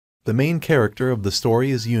The main character of the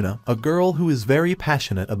story is Yuna, a girl who is very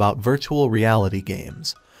passionate about virtual reality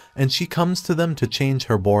games, and she comes to them to change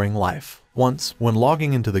her boring life. Once, when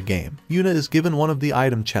logging into the game, Yuna is given one of the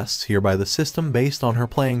item chests here by the system based on her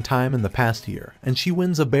playing time in the past year, and she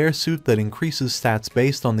wins a bear suit that increases stats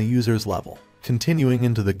based on the user's level. Continuing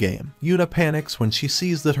into the game, Yuna panics when she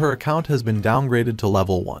sees that her account has been downgraded to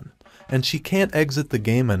level 1, and she can't exit the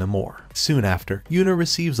game anymore. Soon after, Yuna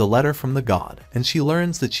receives a letter from the god, and she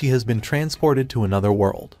learns that she has been transported to another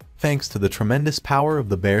world. Thanks to the tremendous power of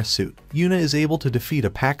the bear suit, Yuna is able to defeat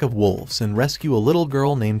a pack of wolves and rescue a little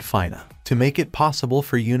girl named Fina. To make it possible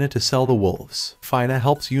for Yuna to sell the wolves, Fina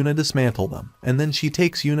helps Yuna dismantle them, and then she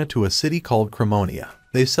takes Yuna to a city called Cremonia.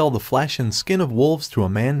 They sell the flesh and skin of wolves to a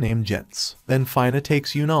man named Jens. Then Fina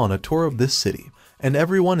takes Yuna on a tour of this city, and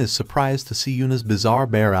everyone is surprised to see Yuna's bizarre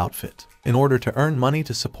bear outfit. In order to earn money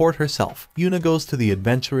to support herself, Yuna goes to the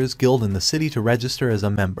Adventurers Guild in the city to register as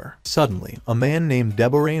a member. Suddenly, a man named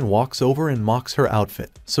Deborane walks over and mocks her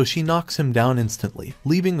outfit, so she knocks him down instantly,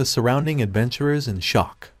 leaving the surrounding adventurers in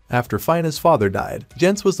shock. After Fina's father died,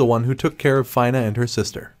 Jens was the one who took care of Fina and her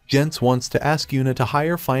sister. Jens wants to ask Yuna to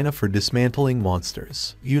hire Fina for dismantling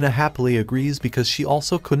monsters. Yuna happily agrees because she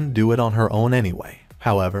also couldn't do it on her own anyway.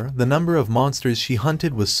 However, the number of monsters she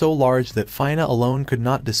hunted was so large that Fina alone could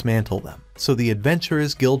not dismantle them, so the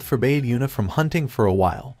Adventurers Guild forbade Yuna from hunting for a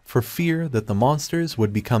while, for fear that the monsters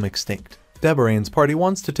would become extinct. Deborane's party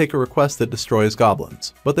wants to take a request that destroys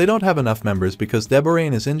goblins, but they don't have enough members because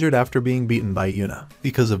Deborane is injured after being beaten by Yuna.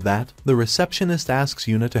 Because of that, the receptionist asks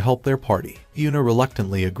Yuna to help their party. Yuna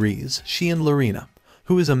reluctantly agrees. She and Lorena,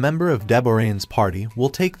 who is a member of Deborane's party, will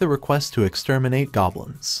take the request to exterminate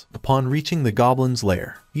goblins. Upon reaching the goblins'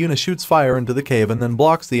 lair, Yuna shoots fire into the cave and then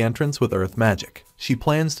blocks the entrance with earth magic. She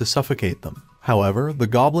plans to suffocate them. However, the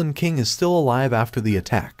Goblin King is still alive after the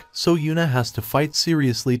attack, so Yuna has to fight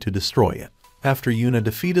seriously to destroy it. After Yuna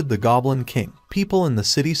defeated the Goblin King, people in the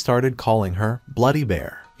city started calling her Bloody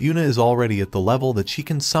Bear. Yuna is already at the level that she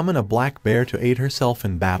can summon a black bear to aid herself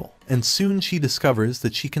in battle, and soon she discovers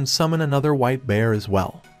that she can summon another white bear as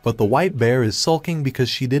well. But the white bear is sulking because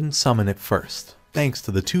she didn't summon it first. Thanks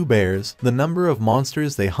to the two bears, the number of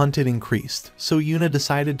monsters they hunted increased, so Yuna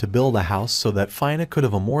decided to build a house so that Fina could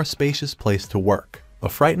have a more spacious place to work. A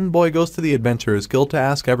frightened boy goes to the Adventurers Guild to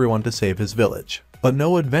ask everyone to save his village. But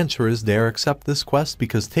no adventurers dare accept this quest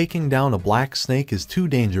because taking down a black snake is too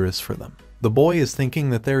dangerous for them. The boy is thinking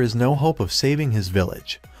that there is no hope of saving his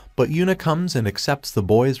village, but Yuna comes and accepts the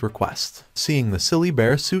boy's request. Seeing the silly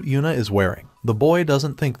bear suit Yuna is wearing, the boy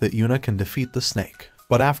doesn't think that Yuna can defeat the snake.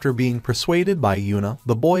 But after being persuaded by Yuna,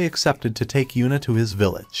 the boy accepted to take Yuna to his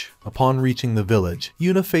village. Upon reaching the village,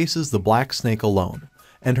 Yuna faces the black snake alone,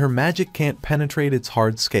 and her magic can't penetrate its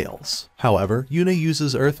hard scales. However, Yuna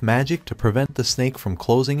uses earth magic to prevent the snake from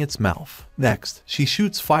closing its mouth. Next, she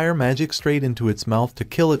shoots fire magic straight into its mouth to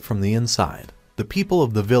kill it from the inside. The people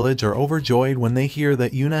of the village are overjoyed when they hear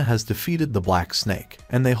that Yuna has defeated the black snake,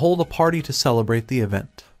 and they hold a party to celebrate the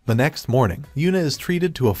event. The next morning, Yuna is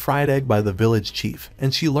treated to a fried egg by the village chief,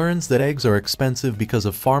 and she learns that eggs are expensive because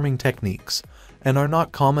of farming techniques, and are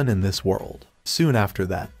not common in this world. Soon after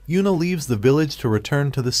that, Yuna leaves the village to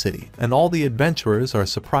return to the city, and all the adventurers are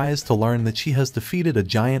surprised to learn that she has defeated a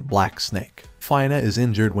giant black snake. Fina is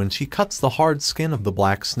injured when she cuts the hard skin of the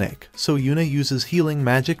black snake, so Yuna uses healing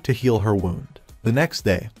magic to heal her wound. The next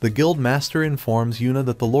day, the guild master informs Yuna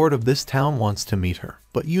that the lord of this town wants to meet her,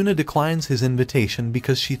 but Yuna declines his invitation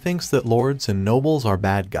because she thinks that lords and nobles are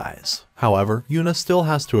bad guys. However, Yuna still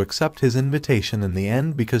has to accept his invitation in the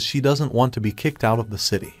end because she doesn't want to be kicked out of the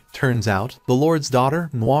city. Turns out, the lord's daughter,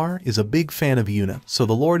 Noir, is a big fan of Yuna, so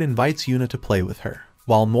the lord invites Yuna to play with her.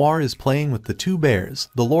 While Noir is playing with the two bears,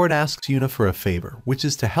 the lord asks Yuna for a favor, which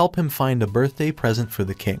is to help him find a birthday present for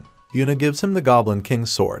the king. Yuna gives him the Goblin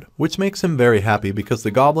King's sword, which makes him very happy because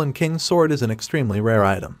the Goblin King's sword is an extremely rare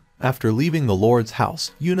item. After leaving the lord's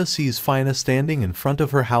house, Yuna sees Fina standing in front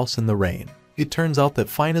of her house in the rain. It turns out that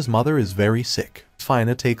Fina's mother is very sick.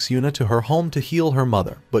 Fina takes Yuna to her home to heal her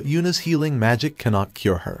mother, but Yuna's healing magic cannot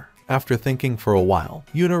cure her. After thinking for a while,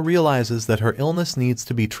 Yuna realizes that her illness needs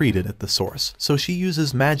to be treated at the source, so she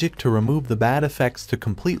uses magic to remove the bad effects to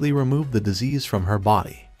completely remove the disease from her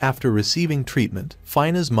body. After receiving treatment,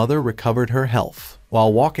 Fina's mother recovered her health.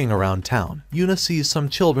 While walking around town, Yuna sees some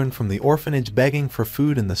children from the orphanage begging for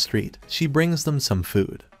food in the street. She brings them some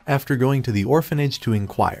food. After going to the orphanage to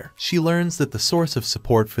inquire, she learns that the source of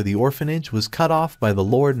support for the orphanage was cut off by the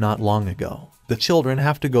Lord not long ago. The children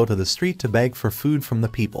have to go to the street to beg for food from the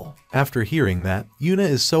people. After hearing that, Yuna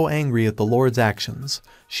is so angry at the Lord's actions,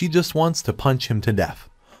 she just wants to punch him to death.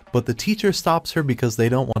 But the teacher stops her because they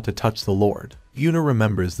don't want to touch the Lord. Yuna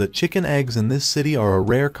remembers that chicken eggs in this city are a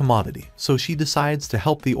rare commodity, so she decides to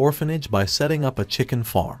help the orphanage by setting up a chicken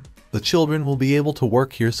farm. The children will be able to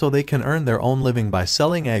work here so they can earn their own living by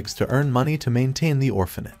selling eggs to earn money to maintain the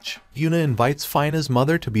orphanage. Yuna invites Fina's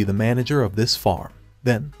mother to be the manager of this farm.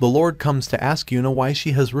 Then, the Lord comes to ask Yuna why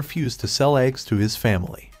she has refused to sell eggs to his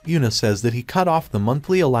family. Yuna says that he cut off the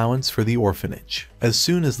monthly allowance for the orphanage. As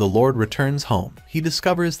soon as the Lord returns home, he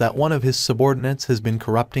discovers that one of his subordinates has been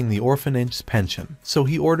corrupting the orphanage's pension, so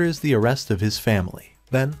he orders the arrest of his family.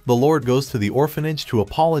 Then, the Lord goes to the orphanage to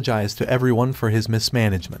apologize to everyone for his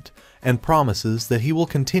mismanagement, and promises that he will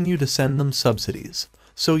continue to send them subsidies.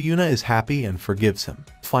 So Yuna is happy and forgives him.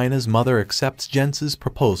 Fina's mother accepts Jens's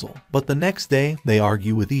proposal, but the next day, they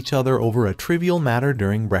argue with each other over a trivial matter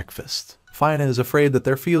during breakfast. Fina is afraid that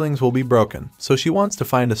their feelings will be broken, so she wants to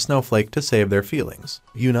find a snowflake to save their feelings.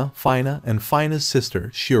 Yuna, Fina, and Fina's sister,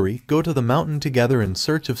 Shuri, go to the mountain together in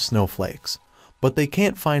search of snowflakes, but they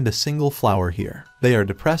can't find a single flower here. They are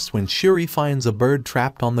depressed when Shuri finds a bird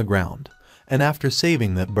trapped on the ground, and after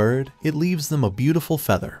saving that bird, it leaves them a beautiful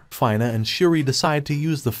feather. Fina and Shuri decide to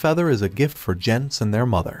use the feather as a gift for Jens and their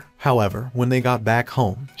mother. However, when they got back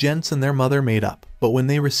home, Jens and their mother made up. But when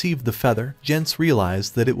they received the feather, Jens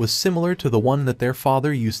realized that it was similar to the one that their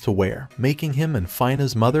father used to wear, making him and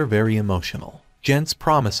Fina's mother very emotional. Jens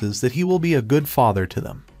promises that he will be a good father to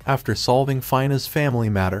them. After solving Fina's family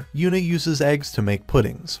matter, Yuna uses eggs to make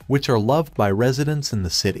puddings, which are loved by residents in the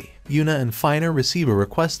city. Yuna and Fina receive a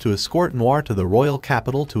request to escort Noir to the royal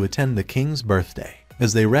capital to attend the king's birthday.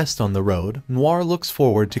 As they rest on the road, Noir looks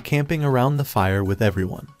forward to camping around the fire with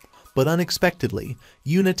everyone. But unexpectedly,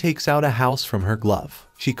 Yuna takes out a house from her glove.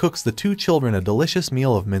 She cooks the two children a delicious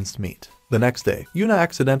meal of minced meat. The next day, Yuna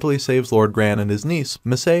accidentally saves Lord Gran and his niece,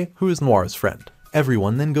 Misei, who is Noir's friend.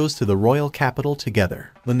 Everyone then goes to the royal capital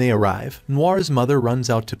together. When they arrive, Noir's mother runs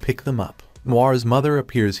out to pick them up. Noir's mother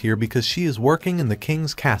appears here because she is working in the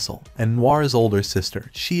king's castle, and Noir's older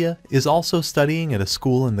sister, Shia, is also studying at a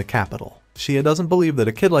school in the capital. Shia doesn't believe that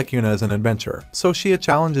a kid like Yuna is an adventurer, so Shia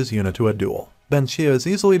challenges Yuna to a duel. Then Shia is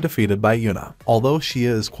easily defeated by Yuna. Although Shia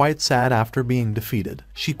is quite sad after being defeated,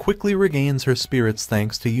 she quickly regains her spirits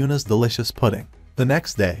thanks to Yuna's delicious pudding. The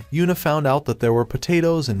next day, Yuna found out that there were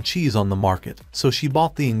potatoes and cheese on the market, so she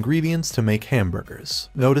bought the ingredients to make hamburgers.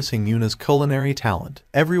 Noticing Yuna's culinary talent,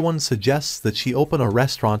 everyone suggests that she open a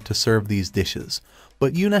restaurant to serve these dishes,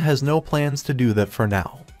 but Yuna has no plans to do that for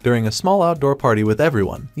now. During a small outdoor party with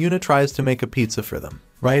everyone, Yuna tries to make a pizza for them.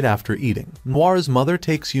 Right after eating, Noir's mother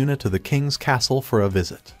takes Yuna to the king's castle for a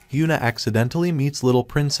visit. Yuna accidentally meets little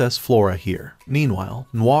Princess Flora here. Meanwhile,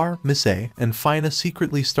 Noir, Misei, and Fina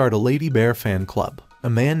secretly start a Lady Bear fan club. A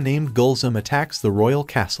man named Gulzum attacks the royal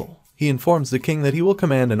castle. He informs the king that he will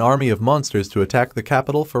command an army of monsters to attack the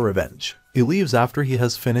capital for revenge. He leaves after he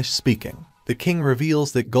has finished speaking. The king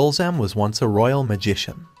reveals that Gulzam was once a royal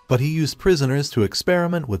magician, but he used prisoners to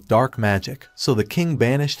experiment with dark magic, so the king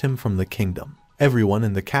banished him from the kingdom. Everyone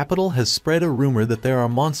in the capital has spread a rumor that there are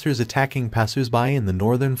monsters attacking passersby in the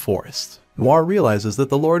northern forest. Noir realizes that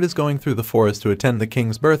the Lord is going through the forest to attend the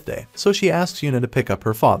king's birthday, so she asks Yuna to pick up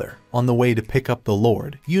her father. On the way to pick up the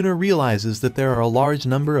Lord, Yuna realizes that there are a large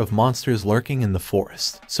number of monsters lurking in the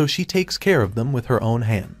forest, so she takes care of them with her own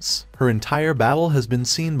hands. Her entire battle has been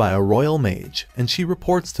seen by a royal mage, and she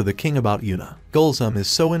reports to the king about Yuna. Gulzum is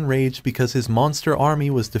so enraged because his monster army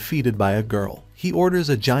was defeated by a girl. He orders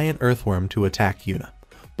a giant earthworm to attack Yuna,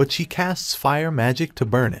 but she casts fire magic to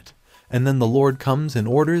burn it. And then the Lord comes and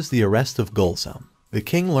orders the arrest of Gulzum. The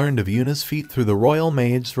king learned of Yuna's feat through the royal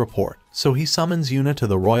mage's report, so he summons Yuna to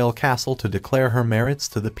the royal castle to declare her merits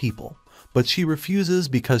to the people. But she refuses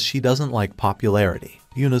because she doesn't like popularity.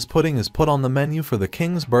 Yuna's pudding is put on the menu for the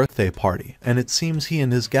king's birthday party, and it seems he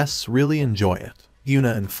and his guests really enjoy it.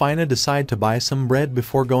 Yuna and Fina decide to buy some bread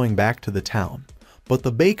before going back to the town. But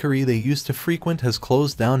the bakery they used to frequent has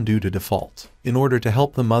closed down due to default. In order to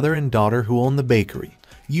help the mother and daughter who own the bakery,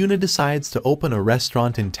 Yuna decides to open a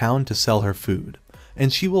restaurant in town to sell her food,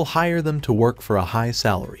 and she will hire them to work for a high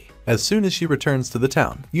salary. As soon as she returns to the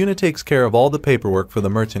town, Yuna takes care of all the paperwork for the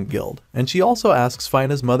merchant guild, and she also asks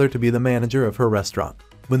Fina's mother to be the manager of her restaurant.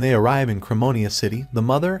 When they arrive in Cremonia City, the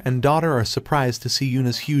mother and daughter are surprised to see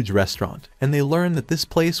Yuna's huge restaurant, and they learn that this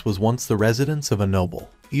place was once the residence of a noble.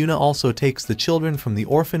 Yuna also takes the children from the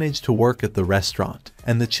orphanage to work at the restaurant,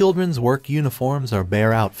 and the children's work uniforms are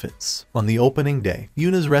bear outfits. On the opening day,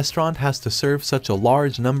 Yuna's restaurant has to serve such a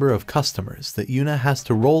large number of customers that Yuna has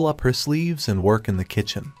to roll up her sleeves and work in the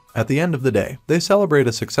kitchen. At the end of the day, they celebrate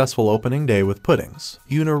a successful opening day with puddings.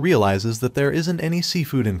 Yuna realizes that there isn't any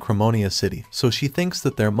seafood in Cremonia City, so she thinks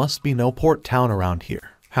that there must be no port town around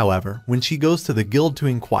here. However, when she goes to the guild to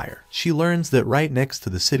inquire, she learns that right next to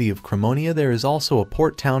the city of Cremonia there is also a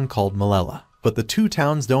port town called Malella. But the two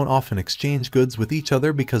towns don't often exchange goods with each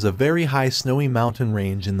other because a very high snowy mountain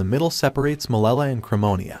range in the middle separates Malella and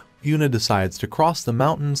Cremonia. Yuna decides to cross the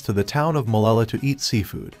mountains to the town of Malella to eat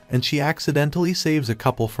seafood, and she accidentally saves a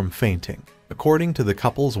couple from fainting. According to the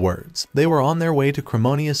couple's words, they were on their way to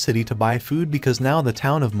Cremonia City to buy food because now the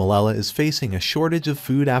town of Malella is facing a shortage of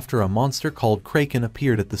food after a monster called Kraken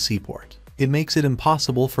appeared at the seaport. It makes it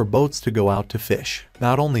impossible for boats to go out to fish.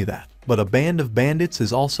 Not only that, but a band of bandits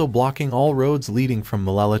is also blocking all roads leading from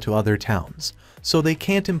Malella to other towns, so they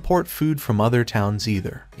can't import food from other towns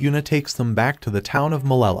either. Yuna takes them back to the town of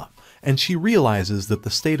Malella, and she realizes that the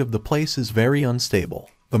state of the place is very unstable.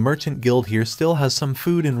 The merchant guild here still has some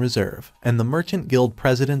food in reserve, and the merchant guild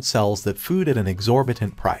president sells that food at an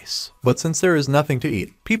exorbitant price. But since there is nothing to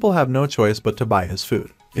eat, people have no choice but to buy his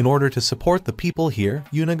food. In order to support the people here,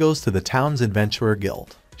 Yuna goes to the town's adventurer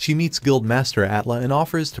guild. She meets guild master Atla and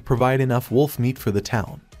offers to provide enough wolf meat for the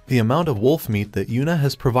town. The amount of wolf meat that Yuna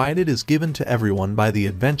has provided is given to everyone by the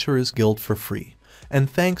adventurers guild for free, and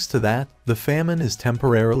thanks to that, the famine is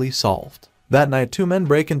temporarily solved. That night, two men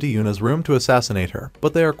break into Yuna's room to assassinate her,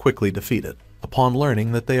 but they are quickly defeated. Upon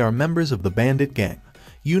learning that they are members of the bandit gang,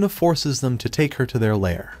 Yuna forces them to take her to their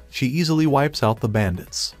lair. She easily wipes out the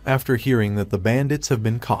bandits. After hearing that the bandits have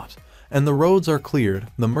been caught, and the roads are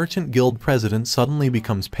cleared, the merchant guild president suddenly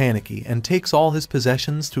becomes panicky and takes all his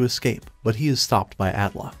possessions to escape, but he is stopped by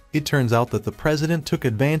Atla. It turns out that the president took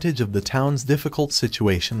advantage of the town's difficult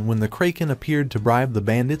situation when the Kraken appeared to bribe the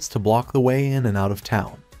bandits to block the way in and out of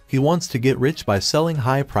town. He wants to get rich by selling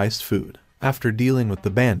high-priced food. After dealing with the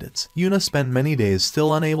bandits, Yuna spent many days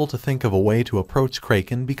still unable to think of a way to approach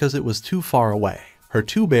Kraken because it was too far away. Her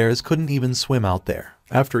two bears couldn't even swim out there.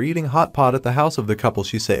 After eating hot pot at the house of the couple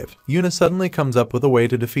she saved, Yuna suddenly comes up with a way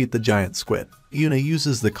to defeat the giant squid. Yuna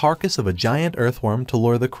uses the carcass of a giant earthworm to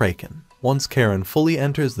lure the Kraken. Once Karen fully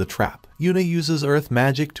enters the trap, Yuna uses earth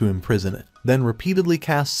magic to imprison it, then repeatedly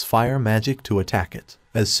casts fire magic to attack it.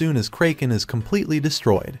 As soon as Kraken is completely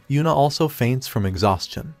destroyed, Yuna also faints from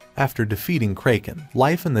exhaustion. After defeating Kraken,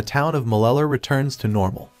 life in the town of Malella returns to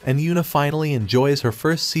normal, and Yuna finally enjoys her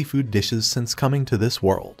first seafood dishes since coming to this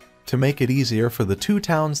world. To make it easier for the two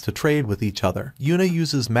towns to trade with each other, Yuna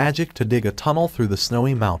uses magic to dig a tunnel through the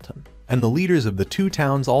snowy mountain, and the leaders of the two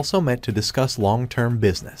towns also met to discuss long-term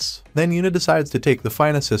business. Then Yuna decides to take the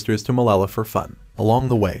Fina sisters to Malella for fun. Along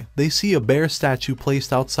the way, they see a bear statue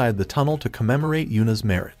placed outside the tunnel to commemorate Yuna's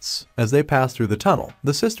merits. As they pass through the tunnel,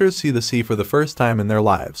 the sisters see the sea for the first time in their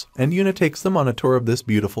lives, and Yuna takes them on a tour of this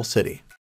beautiful city.